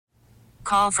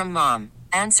Call from mom.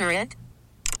 Answer it.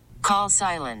 Call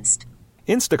silenced.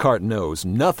 Instacart knows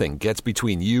nothing gets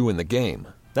between you and the game.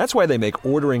 That's why they make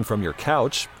ordering from your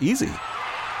couch easy.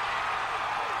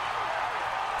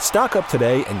 Stock up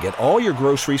today and get all your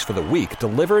groceries for the week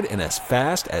delivered in as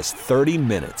fast as 30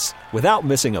 minutes without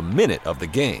missing a minute of the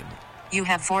game. You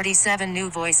have 47 new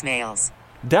voicemails.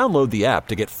 Download the app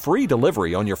to get free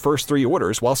delivery on your first 3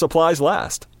 orders while supplies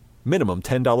last. Minimum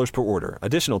 $10 per order.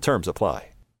 Additional terms apply.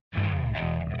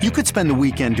 You could spend the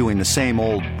weekend doing the same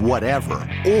old whatever,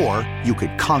 or you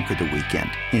could conquer the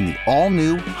weekend in the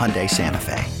all-new Hyundai Santa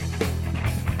Fe.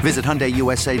 Visit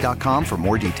HyundaiUSA.com for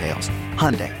more details.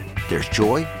 Hyundai, there's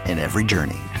joy in every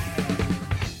journey.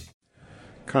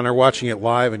 Connor, watching it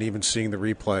live and even seeing the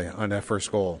replay on that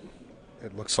first goal,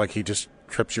 it looks like he just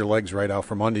trips your legs right out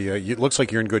from under you. It looks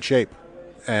like you're in good shape,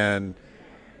 and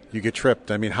you get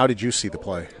tripped. I mean, how did you see the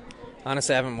play?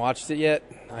 Honestly, I haven't watched it yet.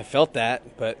 I felt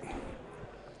that, but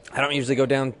I don't usually go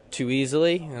down too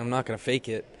easily, and I'm not going to fake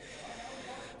it.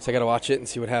 So I got to watch it and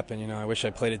see what happened. You know, I wish I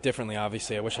played it differently,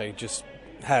 obviously. I wish I just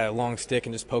had a long stick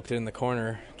and just poked it in the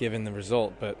corner, given the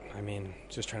result. But, I mean,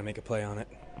 just trying to make a play on it.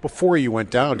 Before you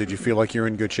went down, did you feel like you were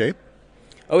in good shape?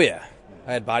 Oh, yeah.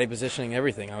 I had body positioning,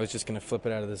 everything. I was just going to flip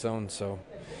it out of the zone. So,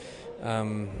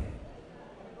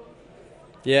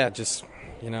 yeah, just,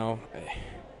 you know,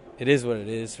 it is what it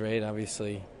is, right?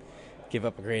 Obviously, give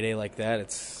up a grade A like that,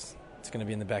 it's going to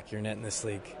be in the back of your net in this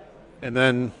league. And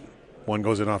then one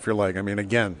goes in off your leg. I mean,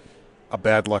 again, a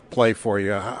bad luck play for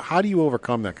you. How do you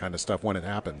overcome that kind of stuff when it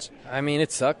happens? I mean,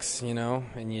 it sucks, you know,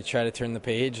 and you try to turn the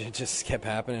page. It just kept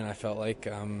happening. I felt like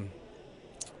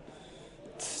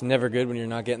it's never good when you're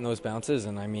not getting those bounces,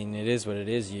 and I mean, it is what it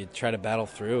is. You try to battle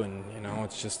through, and, you know,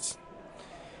 it's just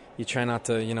you try not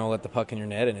to, you know, let the puck in your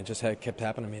net, and it just kept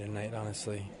happening to me tonight,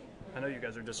 honestly. I know you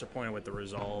guys are disappointed with the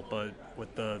result, but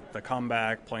with the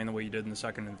comeback, playing the way you did in the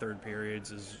second and third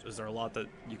periods, is there a lot that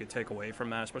you could take away from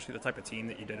that, especially the type of team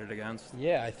that you did it against?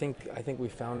 Yeah, I think we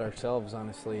found ourselves,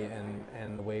 honestly,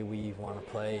 and the way we want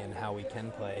to play and how we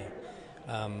can play.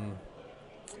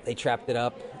 They trapped it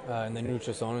up in the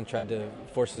neutral zone and tried to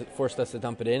forced us to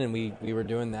dump it in, and we were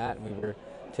doing that, and we were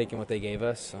taking what they gave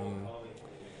us.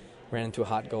 Ran into a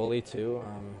hot goalie, too.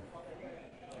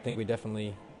 I think we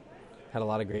definitely had a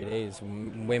lot of great A's,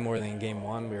 way more than in game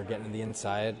one. We were getting to the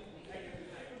inside.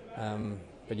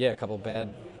 But, yeah, a couple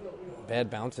bad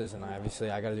bounces, and obviously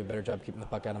I got to do a better job keeping the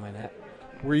puck out of my net.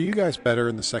 Were you guys better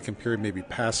in the second period, maybe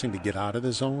passing to get out of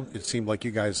the zone? It seemed like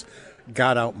you guys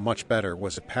got out much better.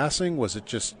 Was it passing? Was it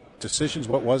just decisions?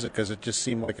 What was it? Because it just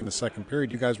seemed like in the second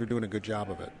period you guys were doing a good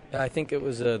job of it. I think it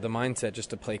was the mindset just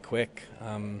to play quick.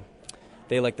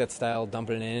 They like that style,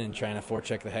 dumping it in and trying to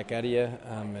forecheck the heck out of you.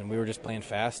 And we were just playing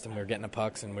fast, and we were getting the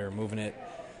pucks, and we were moving it,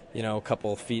 you know, a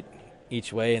couple feet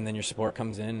each way, and then your support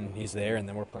comes in, and he's there, and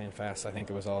then we're playing fast. I think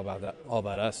it was all about that, all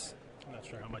about us. I'm not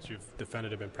sure how much you've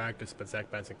defended him in practice, but Zach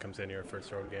Benson comes in your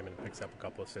first road game and picks up a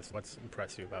couple assists. What's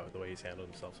impressed you about the way he's handled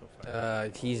himself so far?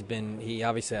 He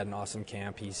obviously had an awesome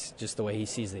camp. He's just the way he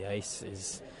sees the ice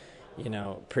is, you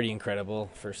know, pretty incredible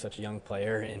for such a young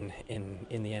player in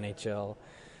the NHL.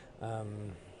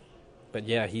 But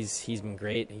yeah, he's been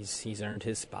great. He's earned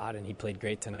his spot, and he played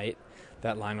great tonight.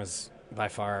 That line was by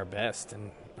far our best,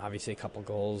 and obviously a couple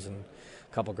goals and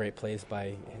a couple great plays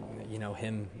by, you know,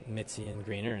 him, Mitzi, and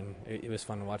Greener, and it was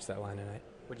fun to watch that line tonight.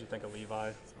 What did you think of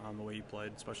Levi, the way he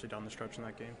played, especially down the stretch in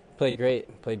that game? Played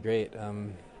great.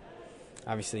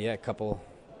 Obviously, yeah, a couple,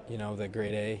 you know, the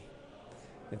grade A.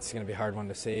 It's going to be a hard one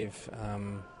to save.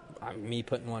 Me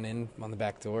putting one in on the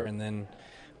back door, and then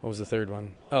what was the third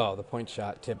one? Oh, the point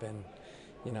shot, tip in.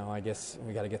 You know, I guess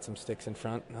we got to get some sticks in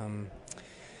front.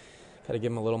 Got to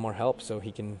give him a little more help so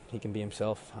he can be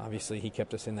himself. Obviously, he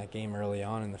kept us in that game early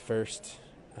on in the first.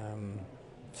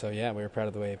 So, yeah, we were proud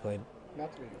of the way he played.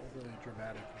 Not to be overly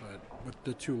dramatic, but with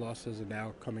the 2 losses and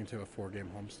now coming to a 4-game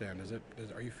homestand,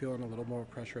 are you feeling a little more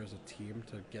pressure as a team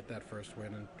to get that first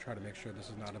win and try to make sure this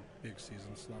is not a big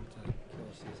season slump to kill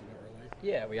a season early?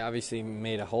 Yeah, we obviously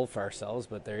made a hole for ourselves,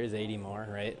 but there is 80 more,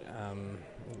 right?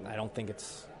 I don't think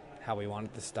it's how we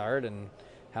wanted to start and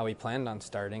how we planned on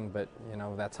starting, but, you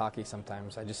know, that's hockey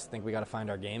sometimes. I just think we got to find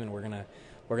our game, and we're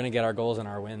gonna get our goals and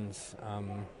our wins.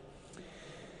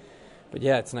 But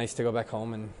yeah, it's nice to go back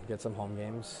home and get some home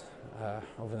games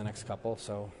over the next couple.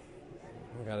 So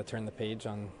we got to turn the page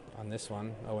on this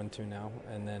one, 0-2 now,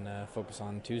 and then focus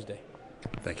on Tuesday.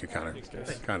 Thank you, Connor.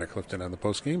 Thanks, Connor Clifton on the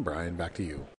postgame. Brian, back to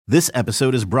you. This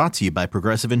episode is brought to you by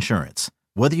Progressive Insurance.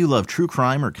 Whether you love true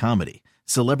crime or comedy,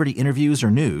 celebrity interviews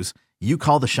or news, you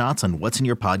call the shots on what's in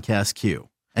your podcast queue.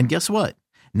 And guess what?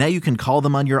 Now you can call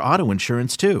them on your auto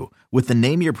insurance too with the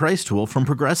Name Your Price tool from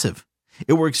Progressive.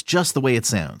 It works just the way it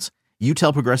sounds. You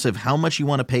tell Progressive how much you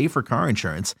want to pay for car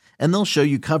insurance, and they'll show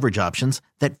you coverage options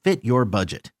that fit your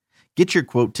budget. Get your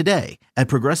quote today at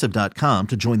Progressive.com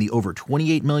to join the over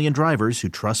 28 million drivers who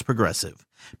trust Progressive.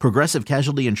 Progressive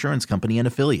Casualty Insurance Company and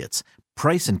Affiliates.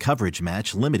 Price and coverage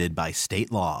match limited by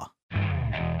state law.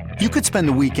 You could spend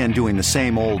the weekend doing the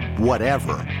same old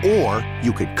whatever, or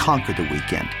you could conquer the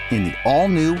weekend in the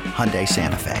all-new Hyundai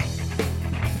Santa Fe.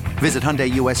 Visit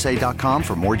HyundaiUSA.com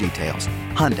for more details.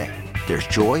 Hyundai, there's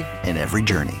joy in every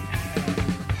journey.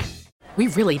 We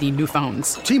really need new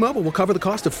phones. T-Mobile will cover the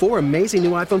cost of 4 amazing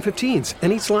new iPhone 15s,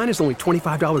 and each line is only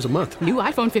 $25 a month. New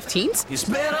iPhone 15s? It's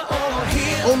better over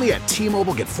here. Only at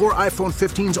T-Mobile, get 4 iPhone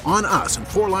 15s on us and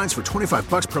 4 lines for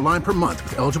 $25 per line per month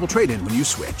with eligible trade-in when you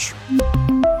switch.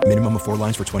 Minimum of 4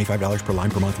 lines for $25 per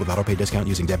line per month with autopay discount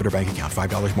using debit or bank account.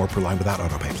 $5 more per line without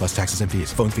autopay, plus taxes and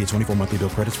fees. Phone fee at 24 monthly bill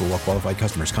credits for well-qualified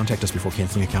customers. Contact us before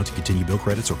canceling account to continue bill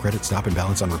credits or credit stop and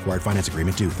balance on required finance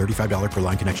agreement due. $35 per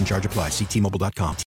line connection charge applies. See T-Mobile.com.